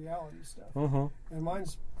 all this reality stuff, Mm-hmm. and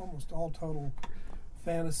mine's almost all total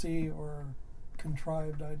fantasy or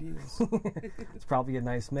contrived ideas. It's probably a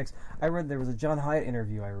nice mix. I read there was a John Hyatt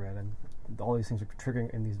interview I read, and all these things are triggering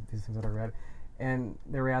in these things that I read. And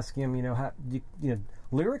they were asking him, how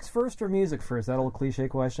lyrics first or music first? That old cliche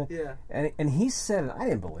question. Yeah. And he said, and I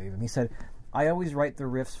didn't believe him. He said, "I always write the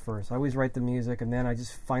riffs first. I always write the music, and then I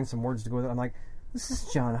just find some words to go with it." I'm like, this is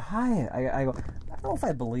John Hyatt. I go, I don't know if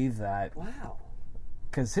I believe that, Wow.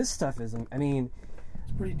 because his stuff is, I mean,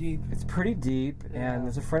 It's pretty deep. it's pretty deep, Yeah. and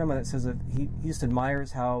there's a friend of mine that says that he just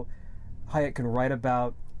admires how Hyatt can write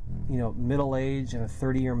about, middle age and a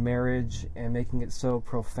 30-year marriage and making it so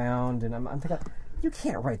profound. And I'm thinking, you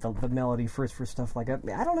can't write the melody first for stuff like that.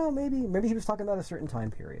 I don't know, maybe he was talking about a certain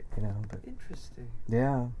time period, but Interesting.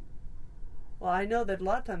 yeah. Well, I know that a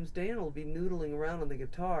lot of times Dana will be noodling around on the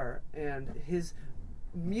guitar, and his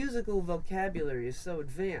musical vocabulary is so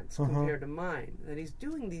advanced compared to mine that he's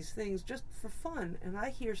doing these things just for fun, and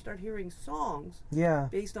I start hearing songs Yeah,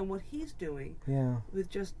 based on what he's doing yeah. with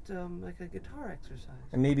just like a guitar exercise.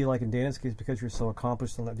 And maybe like in Dana's case, because you're so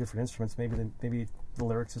accomplished on the different instruments, maybe the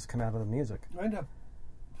lyrics just come out of the music. I end up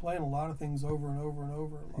playing a lot of things over and over and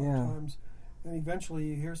over a lot Yeah. of times, and eventually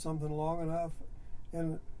you hear something long enough,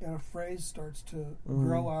 and a phrase starts to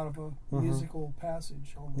grow out of a musical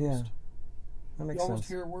passage almost. Yeah. That You makes almost sense.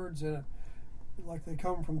 hear words in it like they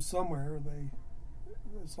come from somewhere.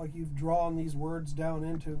 It's like you've drawn these words down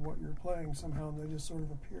into what you're playing somehow, and they just sort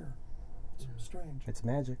of appear. It's strange. It's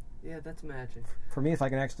magic. Yeah, that's magic. For me, if I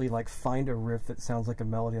can actually find a riff that sounds like a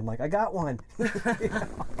melody, I'm like, I got one.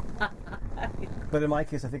 But in my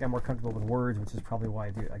case, I think I'm more comfortable with words, which is probably why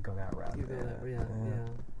I go that route. You go that,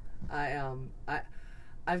 yeah.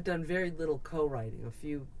 I've done very little co-writing, a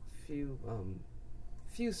few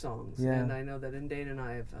songs, Yeah. and I know that in Dana and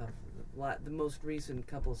I have the most recent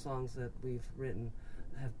couple of songs that we've written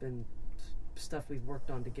have been stuff we've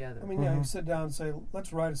worked on together. I mean, you sit down and say,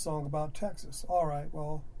 "Let's write a song about Texas." All right,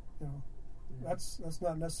 well, that's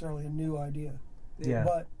not necessarily a new idea, Yeah.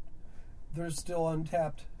 but there's still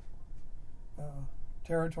untapped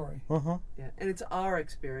territory. Uh-huh. Yeah, and it's our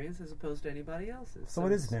experience as opposed to anybody else's. So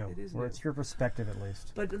it is new. It is Or new. it's your perspective, at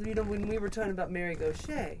least. But when we were talking about Mary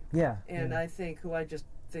Gaucher, Yeah. and I think who I just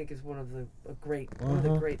think is one of the great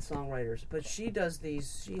songwriters. But she does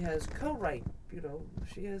these. She has co-write.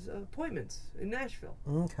 She has appointments in Nashville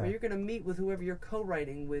Okay. where you're going to meet with whoever you're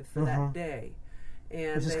co-writing with for that day.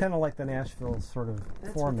 And Which is kind of like the Nashville sort of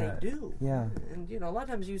that's format. what they do. Yeah. And a lot of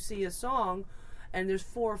times you see a song, and there's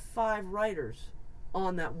 4 or 5 writers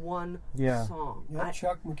on that one Yeah. song. Yeah,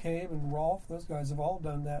 Chuck McCabe and Rolf, those guys have all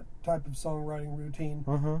done that type of songwriting routine.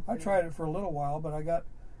 Uh-huh. I tried it for a little while, but I got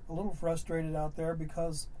a little frustrated out there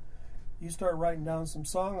because you start writing down some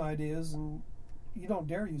song ideas and you don't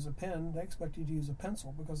dare use a pen. They expect you to use a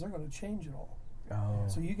pencil because they're going to change it all. Oh.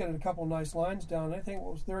 So you get a couple nice lines down, and they think,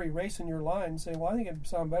 well, they're erasing your line, saying, well, I think it'd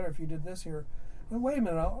sound better if you did this here. But wait a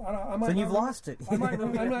minute, I might Then not you've lost it. I might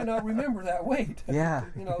not remember that. Wait. Yeah.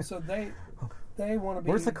 So they want to be...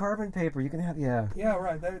 Where's the carbon paper? You can have, yeah. Yeah,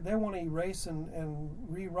 right. They want to erase and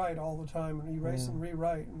rewrite all the time, and erase and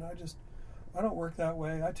rewrite, and I don't work that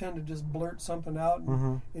way. I tend to just blurt something out,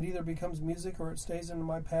 and it either becomes music or it stays into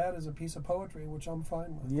my pad as a piece of poetry, which I'm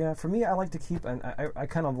fine with. Yeah, for me, I like to keep, and I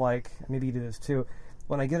kind of like, maybe you do this too,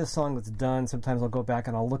 when I get a song that's done, sometimes I'll go back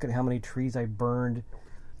and I'll look at how many trees I burned,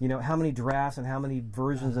 how many drafts and how many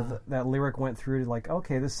versions of that lyric went through to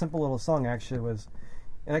okay, this simple little song actually was,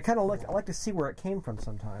 and I kind of I like to see where it came from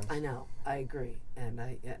sometimes. I know, I agree, and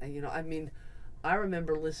I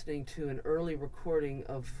remember listening to an early recording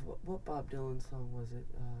of what Bob Dylan song was it?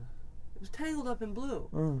 It was "Tangled Up in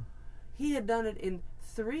Blue." He had done it in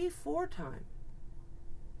 3-4 time,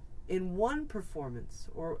 in one performance,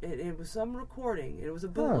 or it was some recording. It was a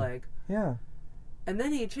bootleg, Yeah. and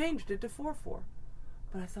then he changed it to 4/4.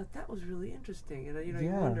 But I thought that was really interesting, and you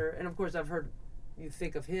Yeah. wonder. And of course, I've heard. You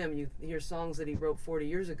think of him, you hear songs that he wrote 40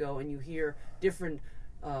 years ago, and you hear different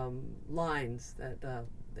lines that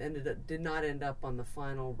did not end up on the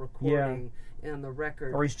final recording and the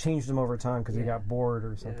record. Or he's changed them over time because he got bored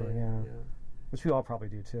or something. Yeah. Which we all probably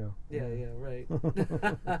do too. Yeah, right.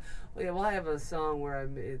 Well, I have a song where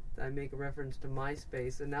I make a reference to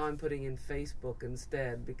MySpace, and now I'm putting in Facebook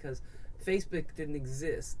instead because Facebook didn't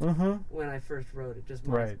exist when I first wrote it, just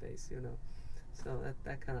MySpace, So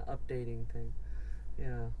that kind of updating thing.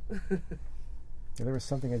 Yeah. There was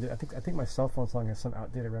something I did. I think my cell phone song has some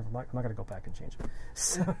outdated reference. I'm not going to go back and change it.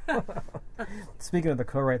 So, speaking of the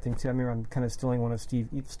co-write thing too, I mean, I'm kind of stealing one of Steve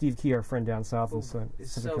Key, our friend down south. It's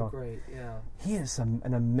so great. Yeah. He is an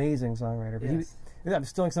amazing songwriter. But I'm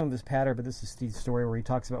stealing some of his patter, but this is Steve's story where he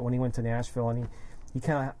talks about when he went to Nashville and he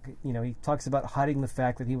kind of he talks about hiding the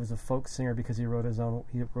fact that he was a folk singer because he wrote his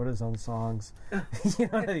own songs.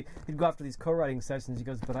 He'd go after these co-writing sessions. He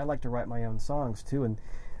goes, but I like to write my own songs too, and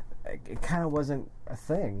it kind of wasn't a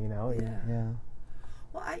thing, Yeah.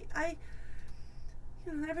 Well, I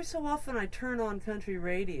every so often I turn on country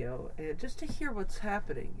radio just to hear what's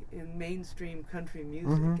happening in mainstream country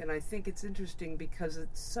music, and I think it's interesting because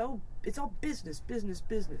it's all business,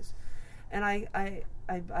 and I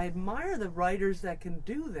admire the writers that can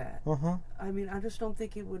do that. I mean, I just don't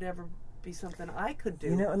think it would ever be something I could do.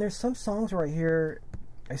 And there's some songs where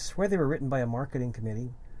I swear they were written by a marketing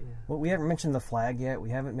committee. Yeah. Well, we haven't mentioned the flag yet. We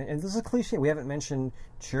haven't, and this is a cliche. We haven't mentioned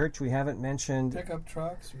church. We haven't mentioned pickup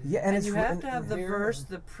trucks. And you have to have the verse,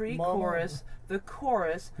 the pre-chorus, the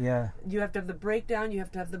chorus. Yeah. You have to have the breakdown. You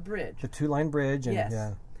have to have the bridge. The 2-line bridge. And, yes.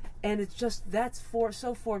 Yeah. And it's just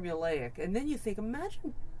so formulaic. And then you think,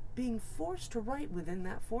 imagine being forced to write within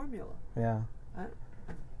that formula. Yeah.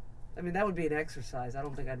 I mean, that would be an exercise. I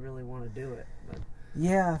don't think I'd really want to do it. But.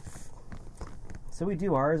 Yeah. So we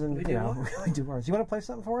do ours, and we do ours. You want to play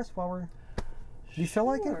something for us while we're? Do you feel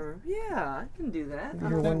like it? Yeah, I can do that. I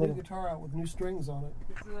have a new guitar out with new strings on it.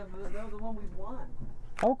 It's the one we won.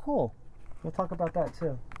 Oh, cool. We'll talk about that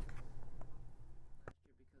too.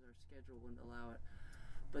 Because our schedule wouldn't allow it,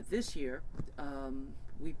 but this year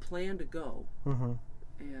we plan to go,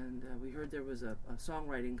 and we heard there was a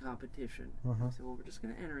songwriting competition. So we're just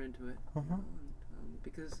going to enter into it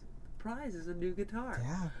because the prize is a new guitar.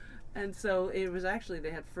 Yeah. And so it was actually,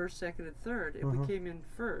 they had first, second, and third, and we came in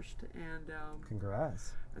first. And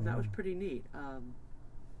congrats. And that was pretty neat.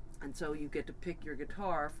 And so you get to pick your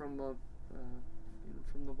guitar from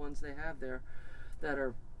the ones they have there that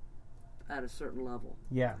are at a certain level.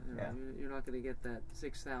 Yeah, You're not going to get that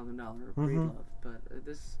 $6,000 Breedlove, but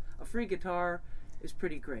a free guitar is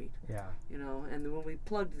pretty great. Yeah. And then when we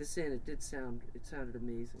plugged this in, it sounded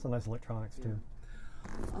amazing. Some nice electronics too.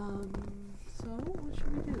 So what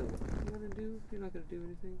should we do? You're not going to do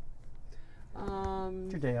anything?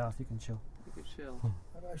 It's your day off. You can chill. You can chill.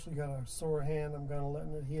 I've actually got a sore hand. I'm kind of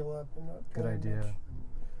letting it heal up. And not good idea. Much.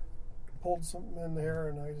 Pulled something in there,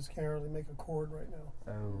 and I just can't really make a chord right now.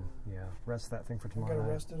 Oh, yeah. Rest that thing for tomorrow. I've got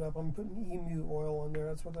to rest it up. I'm putting emu oil in there.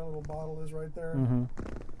 That's what that little bottle is right there.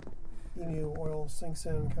 Emu oil sinks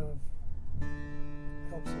in, kind of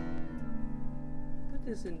helps it. Put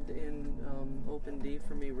this in open D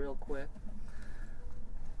for me real quick.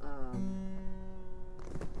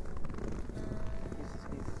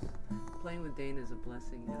 Playing with Dana is a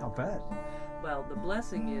blessing. I'll bet. Well, the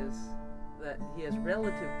blessing is that he has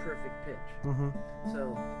relative perfect pitch.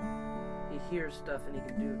 So he hears stuff and he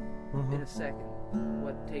can do in a second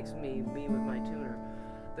what takes me with my tuner.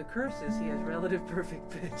 The curse is he has relative perfect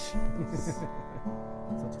pitch.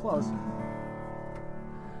 So it's close. Okay.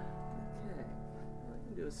 I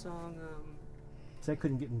can do a song. So I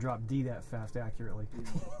couldn't get and drop D that fast accurately.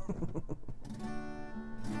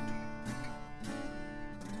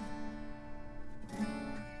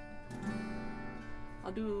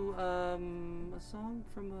 I'll do a song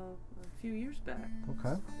from a few years back. Okay.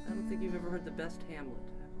 I don't think you've ever heard The Best Hamlet.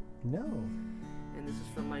 No. And this is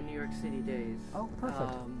from my New York City days. Oh,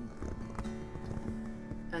 perfect.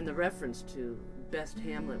 And the reference to Best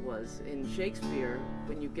Hamlet was in Shakespeare,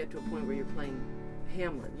 when you get to a point where you're playing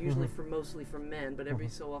Hamlet, usually mostly for men, but every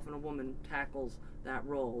so often a woman tackles that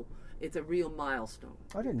role. It's a real milestone.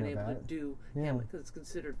 I didn't know that. Being able to do Hamlet, because it's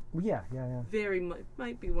considered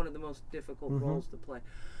might be one of the most difficult roles to play.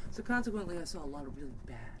 So consequently, I saw a lot of really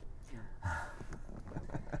bad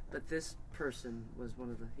Hamlet. But this person was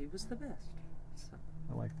he was the best. So.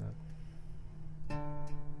 I like that.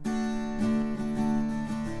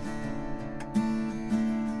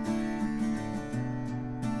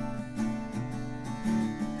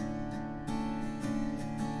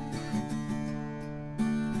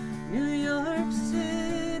 New York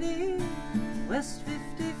City, West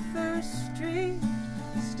 51st Street,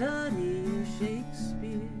 study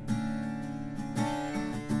Shakespeare.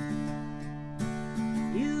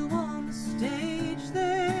 You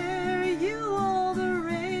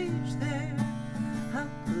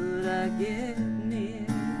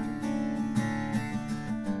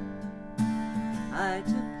I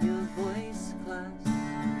took your voice class,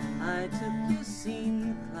 I took your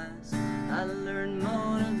scene class, I learned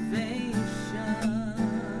motivation.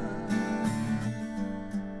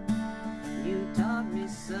 You taught me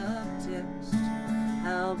subtext,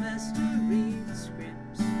 how best to read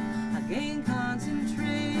scripts, I gained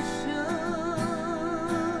concentration.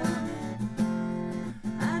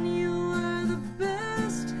 And you were the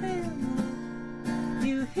best Hamlet,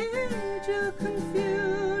 you hid your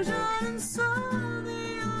confusion and saw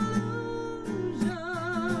the illusion.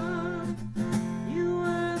 You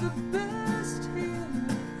were the best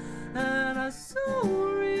Hamlet, and I so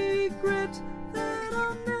regret that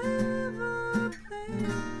I'll never play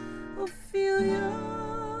Ophelia.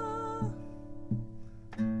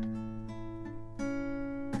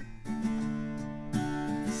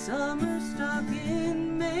 Summer stock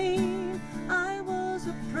in Maine, I was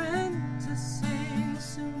apprenticing,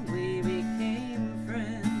 soon we became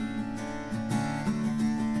friends.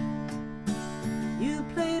 You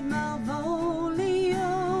played Malvolio,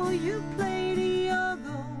 you played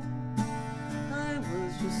Iago, I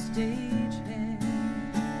was your stagehand.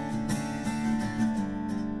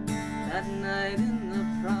 That night in the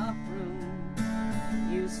prop room,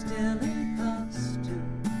 you still in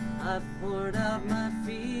costume, I poured out my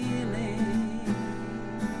feelings.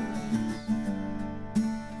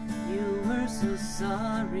 You were so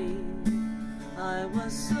sorry, I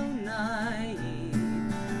was so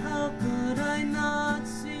naive, how could I not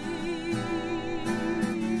see?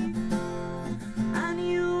 And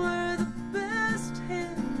you were the best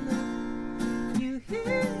Hamlet, you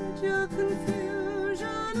hid your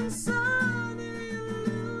confusion and saw the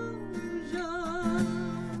illusion.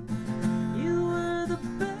 You were the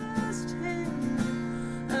best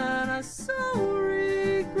Hamlet, and I so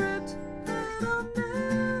regret that I'll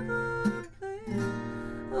never play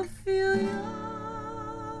Ophelia.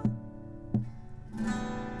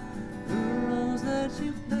 The roles that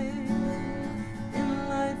you played in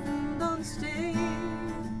life and on stage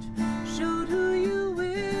showed who you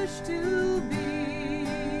wish to be.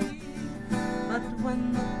 But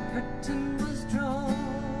when the curtain was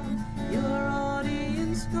drawn, your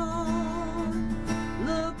audience gone,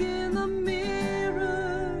 look in the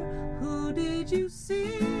mirror, who did you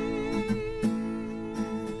see?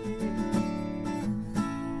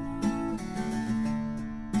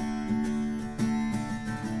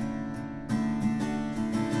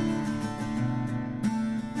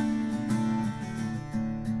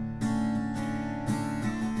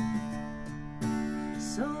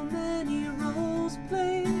 So many roles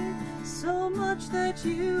played, so much that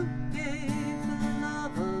you gave the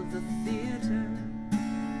love of the theater.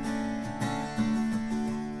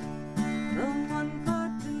 The one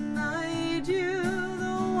part denied you,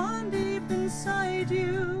 the one deep inside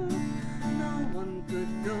you, no one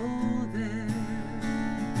could go there.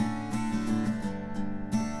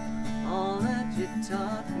 All that you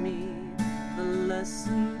taught me, the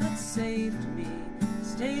lesson that saved me,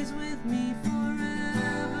 stays with me forever.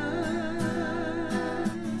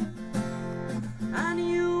 And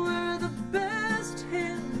you were the best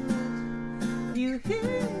Hamlet, you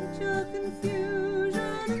hid your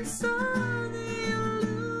confusion and saw the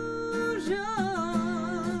illusion.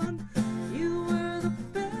 You were the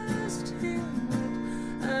best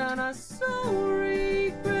Hamlet, and I so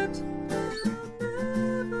regret that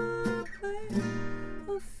I'll never play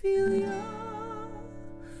Ophelia.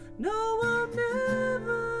 No, I'll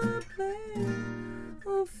never play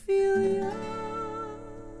Ophelia.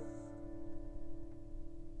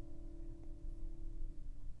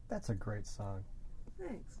 That's a great song.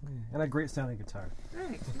 Thanks. Yeah. And a great sounding guitar.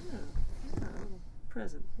 Thanks. Yeah. A little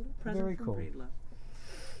present Very from cool. Breedlove.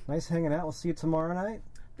 Nice hanging out. We'll see you tomorrow night.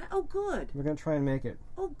 Oh, good. We're going to try and make it.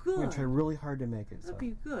 Oh, We're good. going to try really hard to make it. So. That'd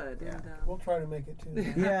be good. Yeah. And, We'll try to make it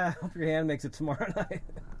too. Yeah, hope your hand makes it tomorrow night.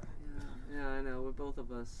 yeah, I know. We're both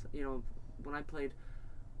of us. You know, when I played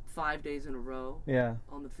 5 days in a row, Yeah,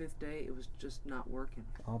 on the fifth day, it was just not working.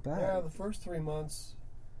 I'll bet. Yeah, the first 3 months,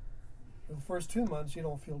 the first 2 months, you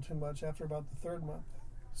don't feel too much. After about the third month,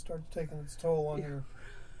 it starts taking its toll on your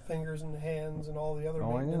fingers and hands and all the other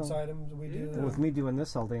Oh, I maintenance know. items we do. And with me doing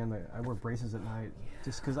this all day, and I wear braces at night,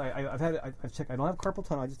 just because I've checked. I don't have carpal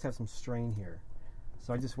tunnel. I just have some strain here,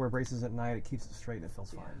 so I just wear braces at night. It keeps it straight and it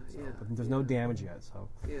feels fine. So, yeah, but there's no damage yet. So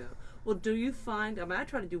Yeah. Well, do you find? I mean, I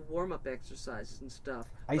try to do warm-up exercises and stuff.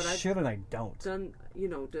 I but I've should and I don't. done, you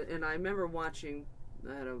know, and I remember watching.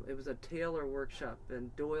 It was a tailor workshop,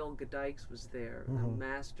 and Doyle Gedikes was there, a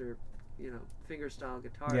master, you know, fingerstyle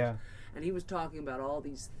guitarist. Yeah. And he was talking about all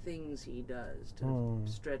these things he does to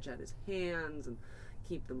stretch out his hands and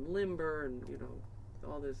keep them limber, and you know,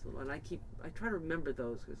 all this, and I try to remember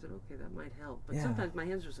those because okay, that might help. But Yeah. sometimes my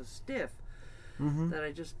hands are so stiff that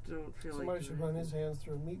I just don't feel like. Somebody should run his hands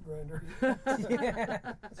through a meat grinder.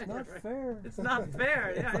 It's not fair. It's not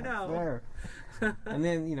fair. Yeah, I know. Fair. And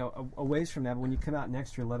then, you know, a ways from that, when you come out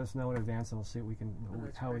next year, let us know in advance, and we'll see what we can,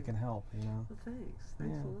 that's how we great. can help. You know. Well, thanks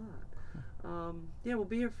Yeah. a lot. Yeah, we'll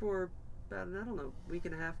be here for about I don't know, week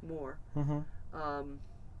and a half more.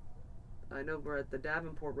 I know we're at the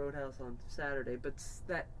Davenport Roadhouse on Saturday, but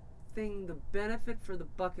that thing, the benefit for the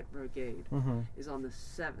Bucket Brigade is on the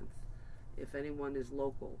 7th. If anyone is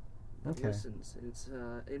local that listens, it's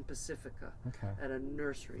in Pacifica at a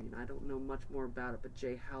nursery, and I don't know much more about it, but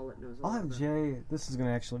Jay Howlett knows a lot I'll have about Jay. This is going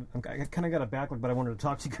to actually. I kind of got a backlog, but I wanted to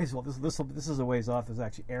talk to you guys. Well, this is a ways off. This is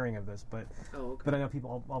actually airing of this, but but I know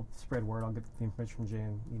people. I'll spread word. I'll get the information from Jay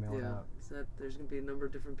and email it out. So that there's going to be a number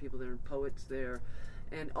of different people there and poets there,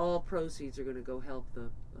 and all proceeds are going to go help the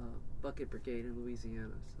Bucket Brigade in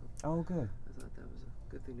Louisiana. So Oh, good. I thought that was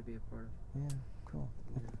a good thing to be a part of. Yeah, cool.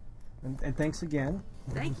 And thanks again.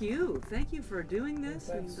 Thank you for doing this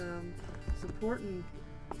and supporting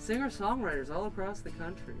singer-songwriters all across the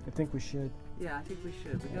country. I think we should. Yeah, I think we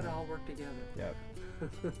should. We got to all work together. Yep.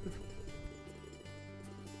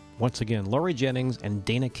 Once again, Laurie Jennings and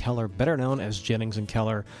Dana Keller, better known as Jennings and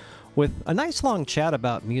Keller, with a nice long chat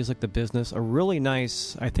about music, the business, a really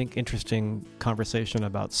nice, I think, interesting conversation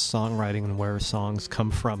about songwriting and where songs come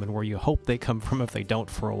from and where you hope they come from if they don't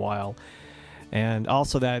for a while. And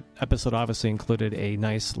also that episode obviously included a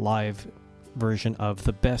nice live version of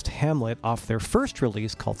The Best Hamlet off their first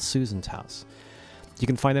release called Susan's House. You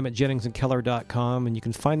can find them at JenningsandKeller.com, and you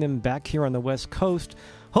can find them back here on the West Coast.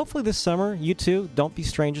 Hopefully this summer, you too. Don't be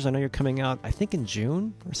strangers. I know you're coming out, I think in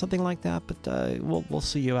June or something like that, but we'll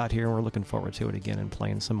see you out here, and we're looking forward to it again and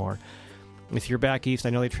playing some more. If you're back east, I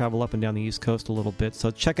know they travel up and down the East Coast a little bit,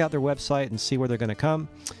 so check out their website and see where they're going to come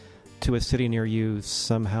to a city near you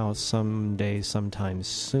somehow, someday, sometime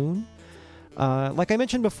soon. Like I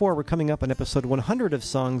mentioned before, we're coming up on episode 100 of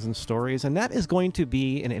Songs and Stories, and that is going to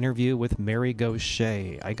be an interview with Mary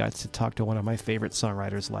Gauthier. I got to talk to one of my favorite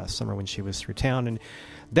songwriters last summer when she was through town, and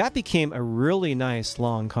that became a really nice,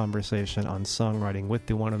 long conversation on songwriting with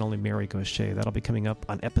the one and only Mary Gauthier. That'll be coming up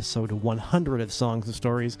on episode 100 of Songs and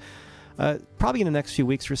Stories, probably in the next few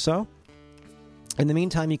weeks or so. In the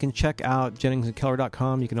meantime, you can check out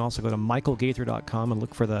JenningsandKeller.com. You can also go to michaelgaither.com and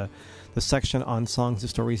look for the section on Songs and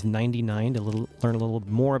Stories 99 to learn a little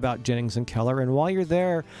more about Jennings and Keller. And while you're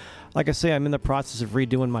there, like I say, I'm in the process of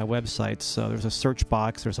redoing my website. So there's a search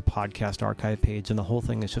box, there's a podcast archive page, and the whole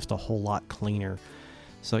thing is just a whole lot cleaner.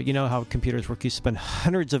 So you know how computers work. You spend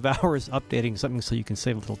hundreds of hours updating something so you can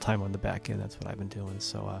save a little time on the back end. That's what I've been doing.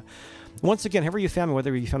 So once again, however you found me,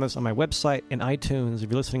 whether you found us on my website and iTunes,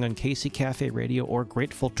 if you're listening on KC Cafe Radio or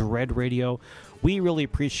Grateful Dread Radio, we really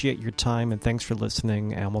appreciate your time, and thanks for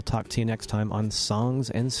listening, and we'll talk to you next time on Songs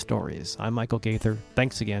and Stories. I'm Michael Gaither.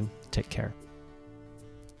 Thanks again. Take care.